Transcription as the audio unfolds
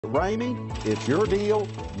Ramey, it's your deal,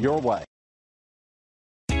 your way.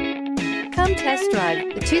 Come test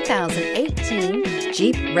drive the 2018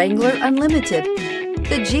 Jeep Wrangler Unlimited.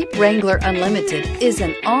 The Jeep Wrangler Unlimited is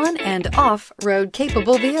an on- and off-road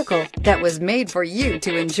capable vehicle that was made for you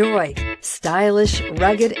to enjoy. Stylish,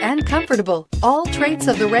 rugged, and comfortable. All traits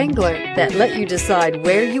of the Wrangler that let you decide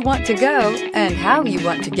where you want to go and how you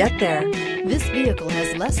want to get there. This vehicle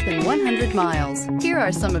has less than 100 miles. Here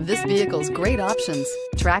are some of this vehicle's great options: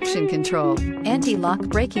 traction control, anti-lock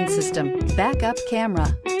braking system, backup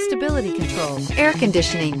camera, stability control, air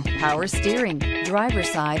conditioning, power steering, driver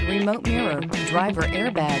side remote mirror, driver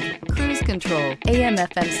airbag, cruise control,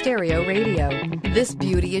 AM/FM stereo radio. This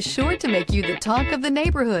beauty is sure to make you the talk of the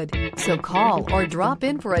neighborhood. So call or drop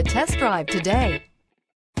in for a test drive today.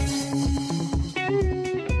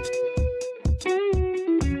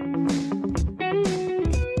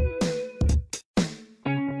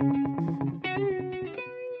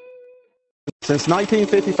 Since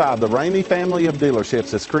 1955, the Ramey family of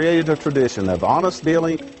dealerships has created a tradition of honest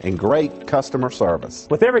dealing and great customer service.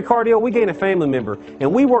 With every car deal, we gain a family member,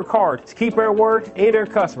 and we work hard to keep our word and our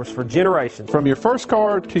customers for generations. From your first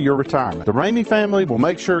car to your retirement, the Ramey family will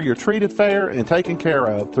make sure you're treated fair and taken care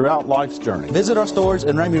of throughout life's journey. Visit our stores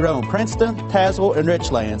in Ramey Road, Princeton, Tazewell, and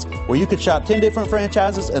Richlands, where you can shop 10 different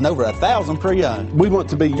franchises and over 1,000 pre-owned. We want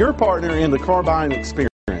to be your partner in the car buying experience,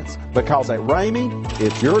 because at Ramey,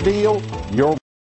 it's your deal, your